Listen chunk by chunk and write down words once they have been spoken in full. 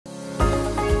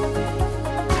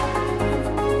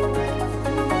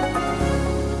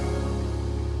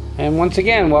And once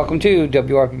again, welcome to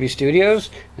WRPB Studios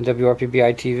and WRPB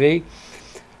ITV.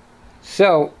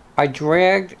 So, I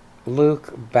dragged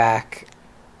Luke back.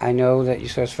 I know that you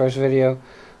saw his first video,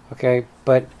 okay,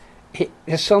 but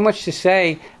there's so much to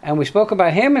say, and we spoke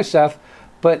about him and stuff,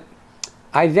 but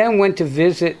I then went to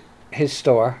visit his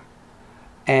store,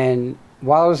 and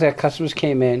while I was there, customers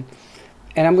came in,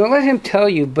 and I'm going to let him tell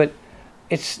you, but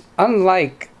it's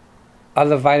unlike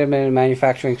other vitamin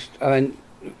manufacturing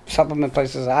supplement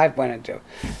places I've went into.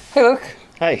 Hey, Luke.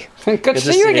 Hi. Good to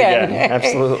see you again.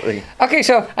 Absolutely. Okay,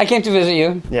 so I came to visit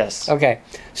you. Yes. Okay.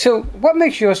 So what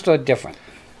makes your store different?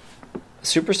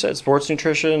 Superset Sports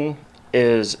Nutrition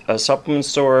is a supplement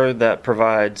store that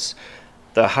provides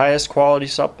the highest quality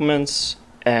supplements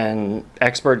and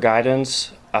expert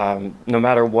guidance, no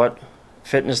matter what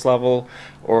fitness level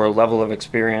or level of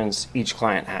experience each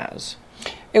client has.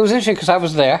 It was interesting because I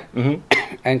was there,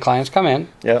 and clients come in.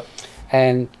 Yep.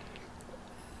 And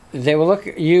they were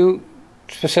you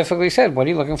specifically said, what are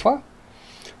you looking for?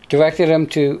 Directed them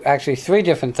to actually 3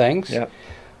 different things. Yep.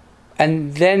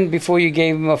 And then before you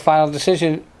gave them a final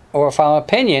decision or a final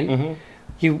opinion,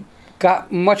 you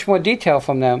got much more detail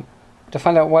from them to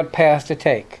find out what path to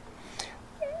take.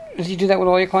 Did you do that with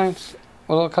all your clients,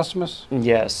 with all the customers?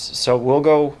 Yes. So we'll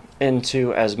go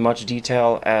into as much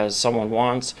detail as someone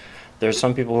wants. There's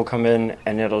some people who come in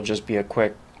and it'll just be a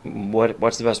quick,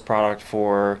 what's the best product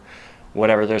for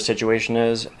whatever their situation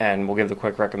is, and we'll give the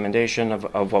quick recommendation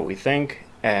of what we think.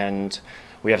 And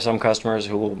we have some customers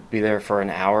who will be there for an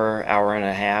hour and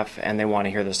a half, and they want to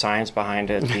hear the science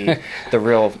behind it, the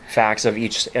real facts of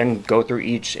each, and go through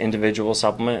each individual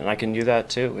supplement, and I can do that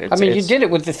too. You did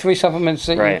it with the 3 supplements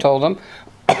that you told them.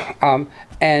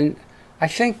 And I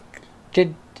think,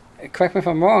 correct me if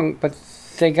I'm wrong, but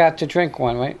they got to drink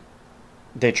one, right?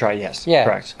 They tried, yes. Yeah.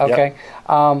 Correct. Okay.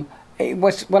 Yep.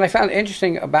 What I found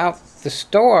interesting about the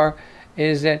store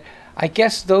is that I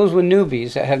guess those were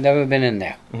newbies that have never been in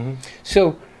there.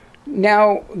 So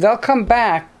now they'll come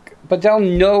back, but they'll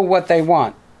know what they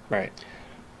want. Right.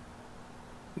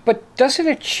 But doesn't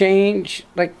it change?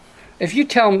 Like, if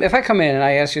I come in and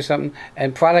I ask you something,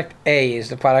 and product A is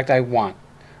the product I want,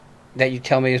 that you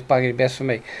tell me is probably the best for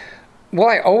me, will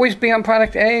I always be on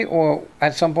product A, or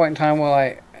at some point in time will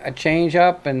I change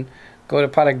up and go to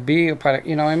product B or product,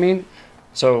 you know what I mean?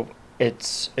 So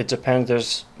it depends.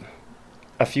 There's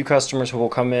a few customers who will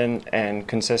come in and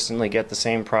consistently get the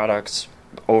same products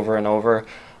over and over.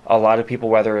 A lot of people,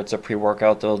 whether it's a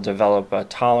pre-workout, they'll develop a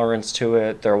tolerance to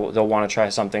it. They'll want to try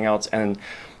something else, and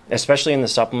especially in the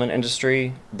supplement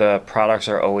industry, the products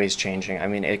are always changing. I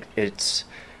mean, it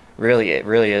really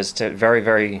is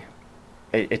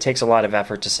it takes a lot of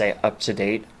effort to stay up to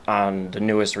date on the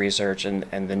newest research and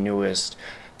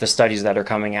the studies that are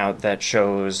coming out that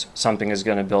shows something is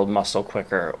going to build muscle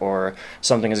quicker, or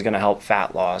something is going to help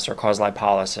fat loss or cause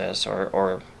lipolysis,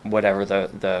 or whatever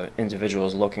the individual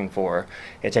is looking for.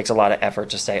 It takes a lot of effort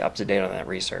to stay up to date on that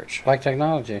research. Like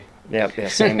technology. Yeah,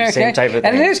 same type of thing.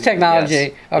 And it is technology.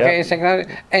 Yes. Okay, Yep. It's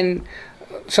technology. And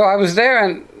so I was there,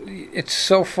 and it's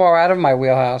so far out of my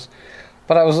wheelhouse,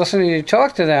 but I was listening to you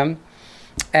talk to them,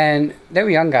 and they were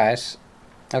young guys,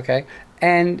 okay,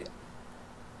 and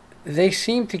they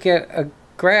seemed to get a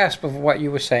grasp of what you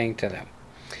were saying to them.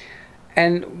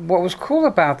 And what was cool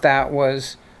about that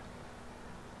was,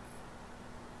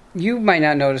 you might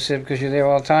not notice it because you're there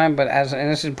all the time, but as an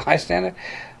innocent bystander,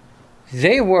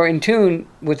 they were in tune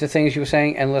with the things you were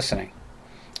saying and listening,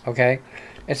 okay?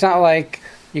 It's not like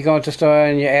you go into the store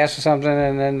and you ask for something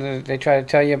and then they try to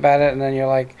tell you about it and then you're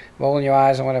like rolling your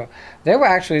eyes and whatever. They were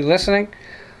actually listening,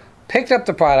 picked up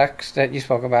the products that you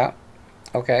spoke about,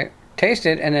 okay,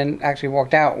 tasted, and then actually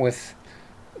walked out with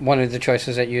one of the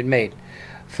choices that you'd made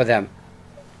for them.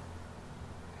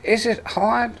 Is it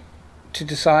hard to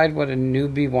decide what a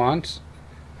newbie wants?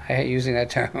 I hate using that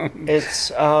term.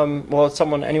 It's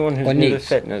anyone who's new to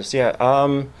fitness. Yeah.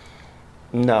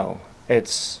 No,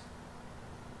 it's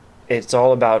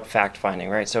all about fact finding,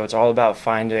 right? So it's all about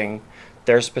finding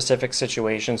their specific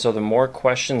situation. So the more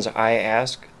questions I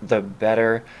ask, the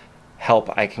better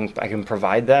help I can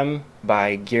provide them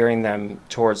by gearing them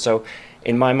towards. So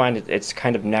in my mind, it's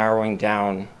kind of narrowing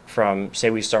down from, say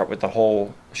we start with the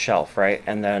whole shelf, right?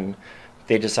 And then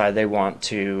they decide they want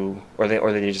to, or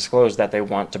they disclose that they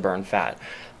want to burn fat.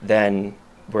 Then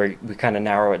where we kind of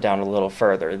narrow it down a little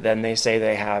further. Then they say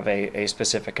they have a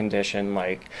specific condition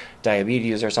like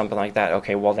diabetes or something like that.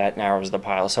 Okay, well, that narrows the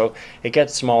pile. So it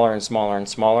gets smaller and smaller and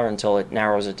smaller until it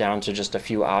narrows it down to just a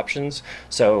few options.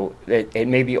 So it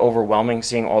may be overwhelming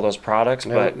seeing all those products,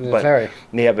 but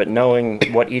knowing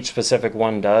what each specific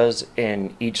one does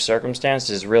in each circumstance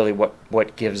is really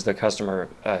what gives the customer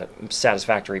a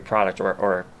satisfactory product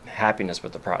or happiness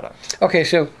with the product. Okay,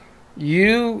 so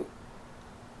you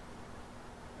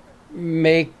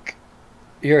make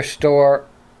your store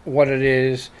what it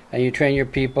is, and you train your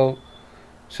people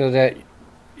so that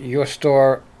your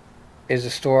store is a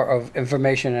store of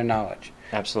information and knowledge.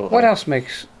 Absolutely. What else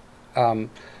makes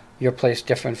your place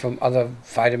different from other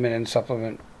vitamin and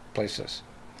supplement places?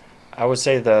 I would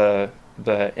say the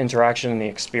interaction and the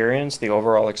experience, the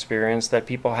overall experience that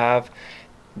people have.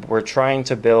 We're trying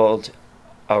to build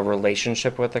a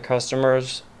relationship with the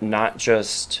customers, not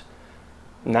just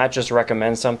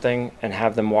recommend something and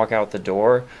have them walk out the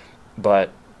door,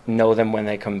 but know them when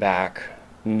they come back,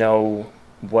 know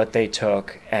what they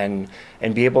took, and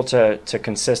be able to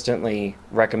consistently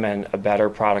recommend a better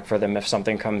product for them if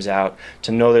something comes out,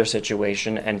 to know their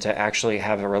situation and to actually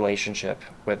have a relationship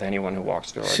with anyone who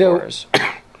walks through our doors.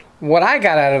 What I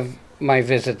got out of my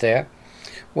visit there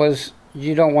was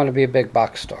you don't want to be a big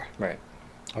box store. Right.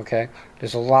 Okay?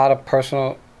 There's a lot of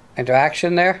personal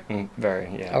interaction there.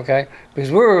 Very, yeah. Okay?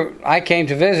 Because I came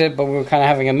to visit, but we were kind of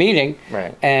having a meeting.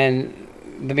 Right. And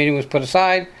the meeting was put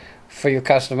aside for your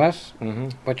customers, mm-hmm.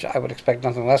 which I would expect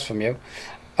nothing less from you.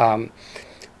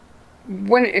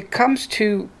 When it comes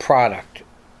to product,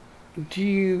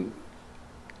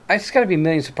 it's got to be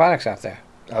millions of products out there.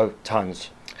 Oh, tons.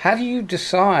 How do you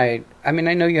decide? I mean,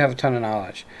 I know you have a ton of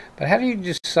knowledge, but how do you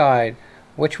decide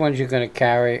which ones you're going to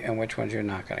carry and which ones you're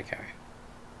not going to carry?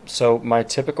 So my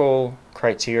typical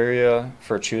criteria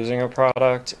for choosing a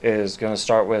product is going to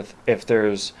start with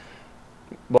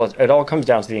it all comes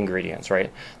down to the ingredients,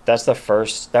 right?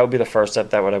 That would be the first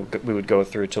step that we would go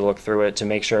through to look through it to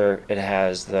make sure it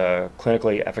has the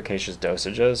clinically efficacious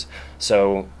dosages.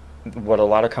 So what a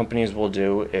lot of companies will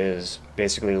do is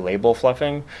basically label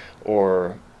fluffing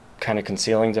or kind of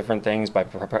concealing different things by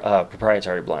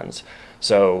proprietary blends.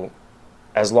 So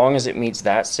as long as it meets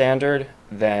that standard,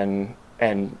 then,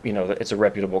 and it's a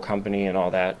reputable company and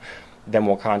all that, then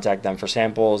we'll contact them for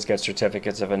samples, get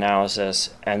certificates of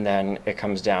analysis, and then it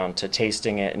comes down to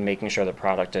tasting it and making sure the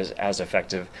product is as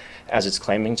effective as it's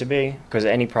claiming to be. Because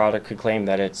any product could claim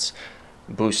that it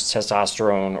boosts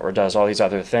testosterone or does all these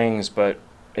other things, but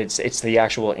it's the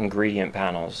actual ingredient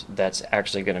panels that's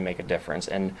actually going to make a difference,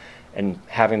 and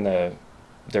having the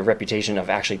reputation of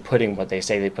actually putting what they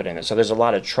say they put in it. So there's a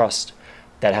lot of trust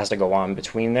that has to go on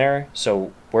between there.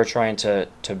 So we're trying to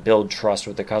build trust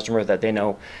with the customer that they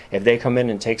know if they come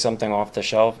in and take something off the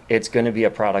shelf, it's going to be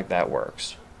a product that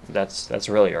works. That's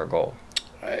really our goal.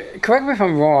 Correct me if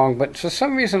I'm wrong, but for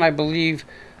some reason I believe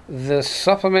the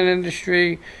supplement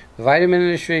industry, the vitamin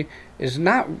industry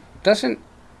doesn't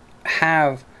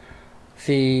have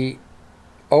the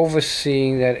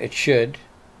overseeing that it should.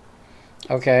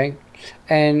 Okay?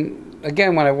 And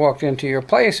again, when I walked into your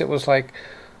place, it was like,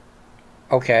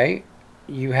 okay,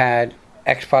 you had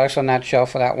X products on that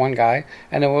shelf for that one guy,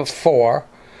 and there were 4,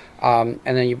 and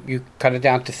then you cut it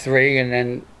down to 3, and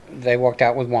then they walked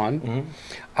out with 1.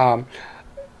 Mm-hmm.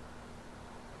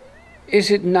 Is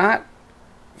it not,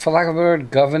 for lack of a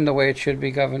word, governed the way it should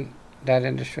be governed, that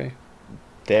industry?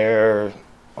 There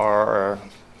are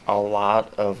a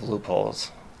lot of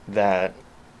loopholes that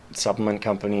supplement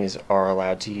companies are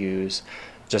allowed to use.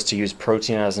 Just to use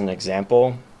protein as an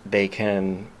example, they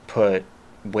can put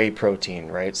whey protein,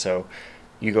 right? So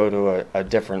you go to a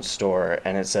different store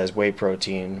and it says whey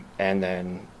protein, and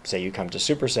then say you come to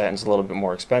Superset and it's a little bit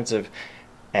more expensive,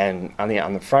 and on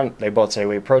the front they both say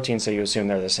whey protein, so you assume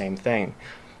they're the same thing.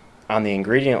 On the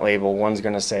ingredient label,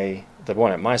 the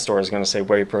one at my store is going to say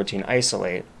whey protein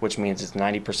isolate, which means it's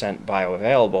 90%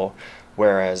 bioavailable,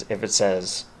 whereas if it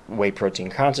says whey protein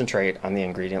concentrate on the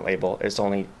ingredient label, it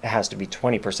has to be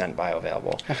 20%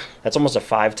 bioavailable. That's almost a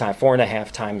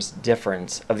 4.5 times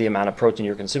difference of the amount of protein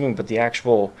you're consuming, but the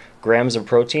actual grams of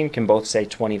protein can both say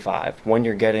 25. One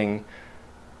you're getting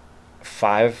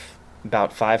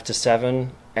about 5 to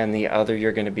 7, and the other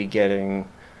you're going to be getting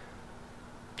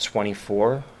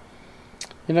 24.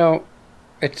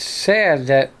 It's sad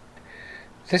that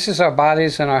this is our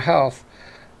bodies and our health,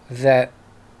 that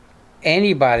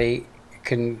anybody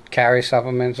can carry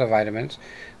supplements or vitamins.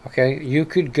 Okay, you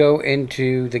could go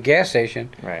into the gas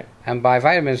station, right, and buy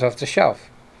vitamins off the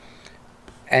shelf,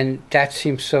 and that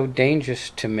seems so dangerous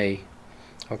to me.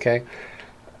 Okay,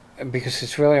 because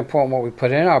it's really important what we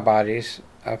put in our bodies.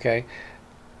 Okay,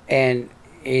 And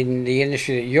in the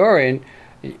industry that you're in,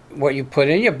 what you put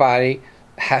in your body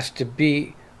has to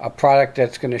be a product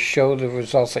that's going to show the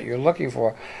results that you're looking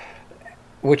for,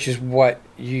 which is what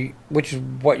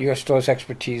your store's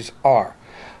expertise are.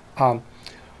 You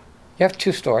have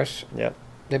 2 stores. Yep.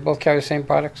 They both carry the same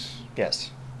products?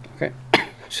 Yes. Okay.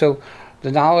 So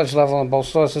the knowledge level in both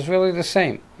stores is really the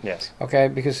same. Yes. Okay,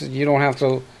 because you don't have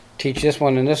to teach this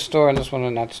one in this store and this one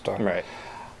in that store. Right.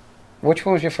 Which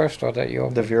one was your first store that you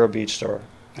opened? The Vero Beach store.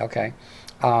 Okay.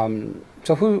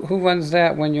 So who runs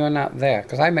that when you're not there?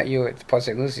 Because I met you at the Port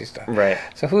St. Lucie store. Right.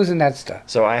 So who's in that store?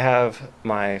 So I have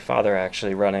my father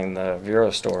actually running the Vero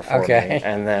store for me,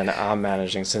 and then I'm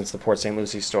managing, since the Port St.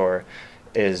 Lucie store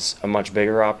is a much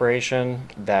bigger operation.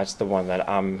 That's the one that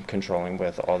I'm controlling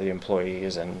with all the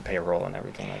employees and payroll and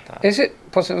everything like that. Is it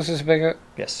Port St. Lucie bigger?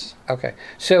 Yes. Okay.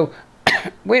 So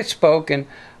we had spoke, and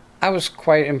I was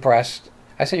quite impressed.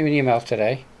 I sent you an email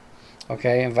today,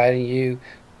 okay, inviting you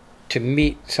to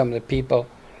meet some of the people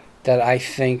that I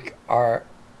think are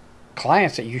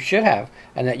clients that you should have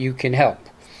and that you can help.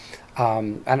 I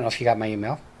don't know if you got my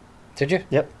email. Did you?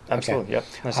 Yep, absolutely. Okay.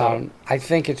 Yep, I saw it. I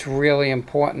think it's really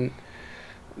important.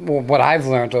 Well, what I've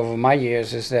learned over my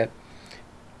years is that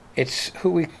it's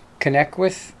who we connect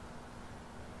with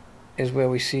is where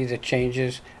we see the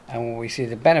changes and where we see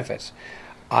the benefits.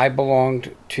 I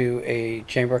belonged to a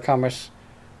Chamber of Commerce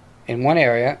in one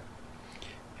area,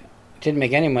 didn't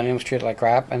make any money, was treated like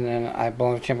crap, and then I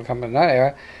belonged to Chamber of Commerce in that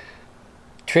area,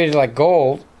 treated like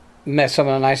gold, met some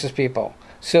of the nicest people.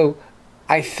 So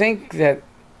I think that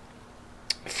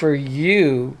for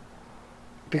you,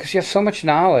 because you have so much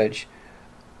knowledge,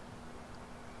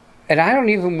 and I don't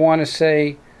even want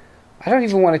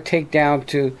to take down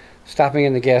to stopping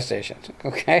in the gas stations,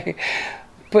 okay?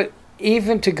 But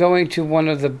even to going to one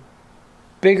of the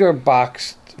bigger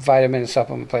boxed vitamin and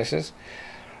supplement places,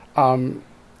 and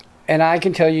I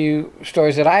can tell you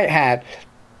stories that I had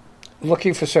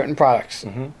looking for certain products,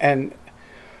 and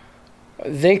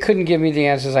they couldn't give me the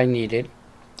answers I needed.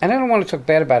 And I don't want to talk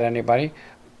bad about anybody,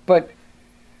 but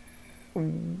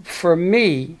for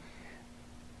me,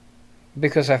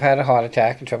 because I've had a heart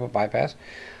attack and triple bypass,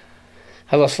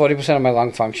 I lost 40% of my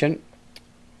lung function.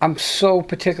 I'm so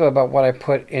particular about what I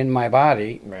put in my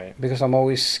body, Right. because I'm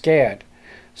always scared.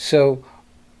 So,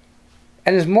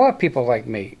 and there's more people like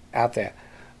me out there.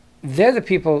 They're the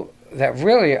people that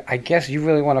really, I guess, you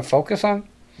really want to focus on.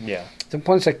 Yeah. The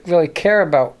ones that really care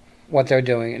about what they're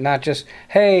doing, and not just,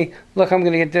 hey, look, I'm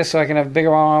going to get this so I can have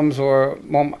bigger arms, or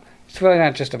more. It's really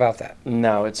not just about that.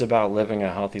 No, it's about living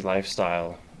a healthy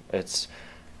lifestyle.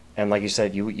 And like you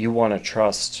said, you want to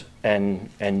trust and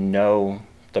know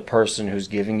the person who's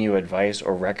giving you advice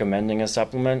or recommending a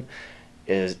supplement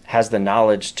has the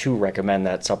knowledge to recommend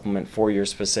that supplement for your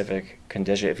specific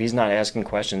condition. If he's not asking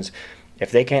questions, if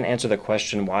they can't answer the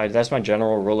question why, that's my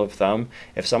general rule of thumb.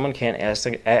 If someone can't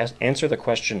answer the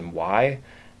question why,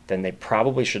 then they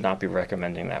probably should not be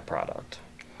recommending that product.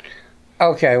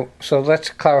 Okay, so let's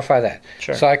clarify that.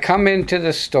 Sure. So I come into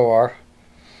the store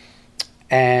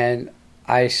and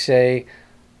I say,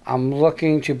 I'm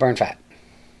looking to burn fat.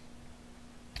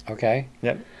 Okay?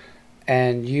 Yep.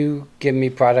 And you give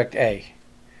me product A.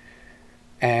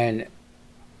 And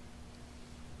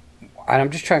I'm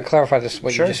just trying to clarify this,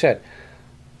 what Sure. you just said.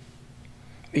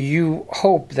 You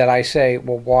hope that I say,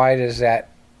 well, why does that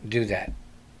do that?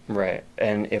 Right.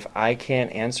 And if I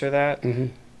can't answer that, Mm-hmm.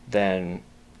 then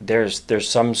there's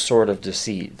some sort of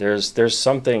deceit. There's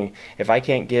something. If I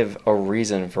can't give a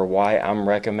reason for why I'm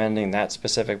recommending that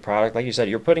specific product, like you said,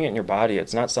 you're putting it in your body.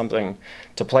 It's not something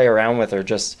to play around with or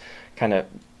just kind of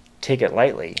take it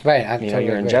lightly. Right. I You're totally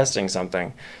agree. ingesting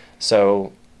something.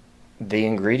 So the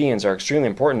ingredients are extremely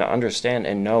important to understand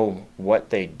and know what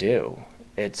they do.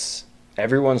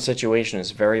 Everyone's situation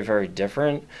is very, very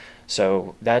different.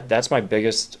 So that's my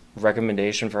biggest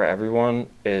recommendation for everyone,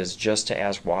 is just to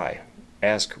ask why.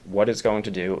 Ask what it's going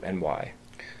to do and why.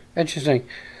 Interesting.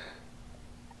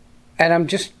 And I'm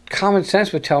just, common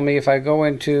sense would tell me if I go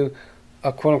into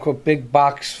a quote-unquote big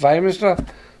box vitamin store,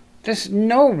 there's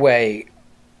no way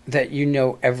that you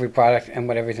know every product and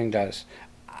what everything does.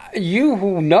 You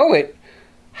who know it,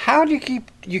 how do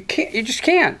you just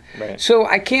can't. Right. So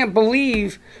I can't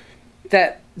believe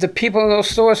that the people in those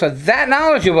stores are that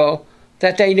knowledgeable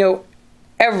that they know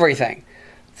everything.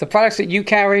 The products that you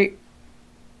carry,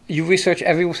 you research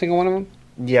every single one of them?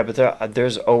 Yeah, but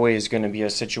there's always going to be a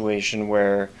situation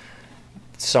where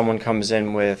someone comes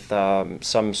in with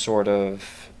some sort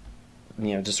of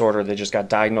disorder. They just got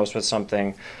diagnosed with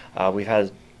something. We've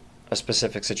had a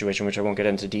specific situation, which I won't get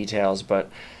into details, but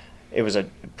it was a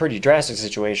pretty drastic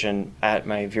situation at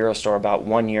my Vero store about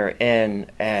 1 year in,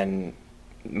 and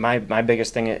my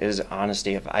biggest thing is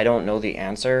honesty. If I don't know the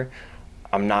answer,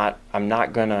 I'm not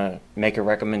gonna make a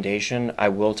recommendation. I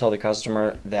will tell the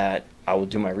customer that I will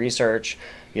do my research.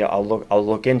 You know, I'll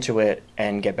look into it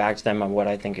and get back to them on what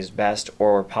I think is best,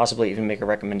 or possibly even make a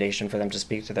recommendation for them to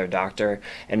speak to their doctor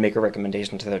and make a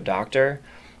recommendation to their doctor,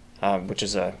 which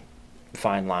is a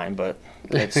fine line, but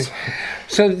it's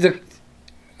so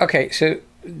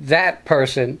that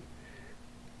person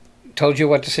told you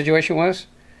what the situation was,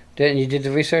 and you did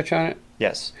the research on it.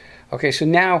 yes. Okay, so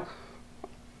now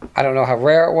I don't know how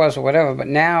rare it was or whatever, but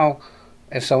now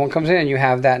if someone comes in and you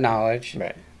have that knowledge,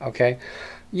 Right. okay,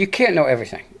 you can't know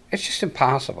everything. It's just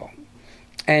impossible.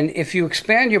 And if you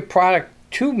expand your product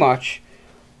too much,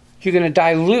 you're going to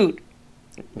dilute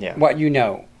Yeah. what you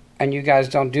know. And you guys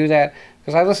don't do that,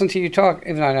 because I listen to you talk,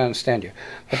 even though I don't understand you.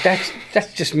 But that's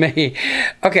just me.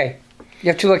 Okay, you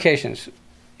have 2 locations.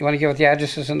 You want to give out the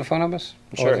addresses and the phone numbers?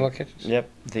 Or Sure. the locations? Yep.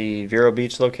 The Vero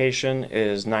Beach location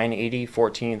is 980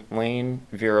 14th Lane,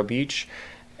 Vero Beach.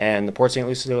 And the Port St.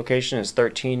 Lucie location is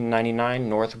 1399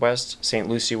 Northwest St.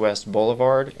 Lucie West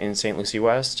Boulevard in St. Lucie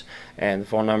West. And the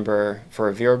phone number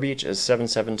for Vero Beach is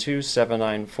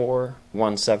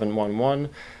 772-794-1711.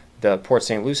 The Port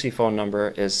St. Lucie phone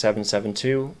number is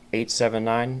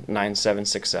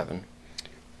 772-879-9767.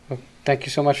 Well, thank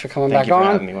you so much for coming Thank back you for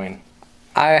on. having me, Wayne.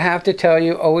 I have to tell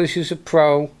you, always use a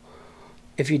pro.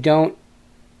 If you don't,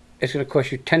 it's going to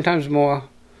cost you 10 times more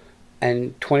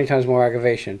and 20 times more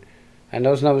aggravation. And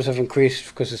those numbers have increased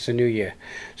because it's a new year.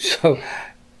 So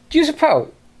use a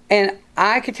pro. And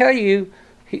I can tell you,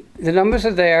 the numbers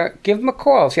are there. Give them a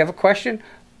call. If you have a question,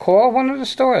 call one of the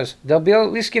stores. They'll be able to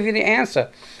at least give you the answer.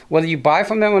 Whether you buy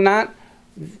from them or not,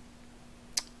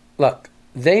 look,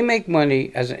 they make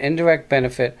money as an indirect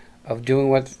benefit of doing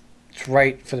what's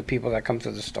right for the people that come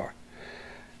to the store.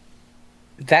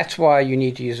 That's why you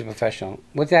need to use a professional.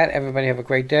 With that, everybody have a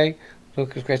great day.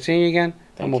 Luke, it's great seeing you again.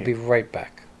 And we'll be right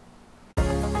back.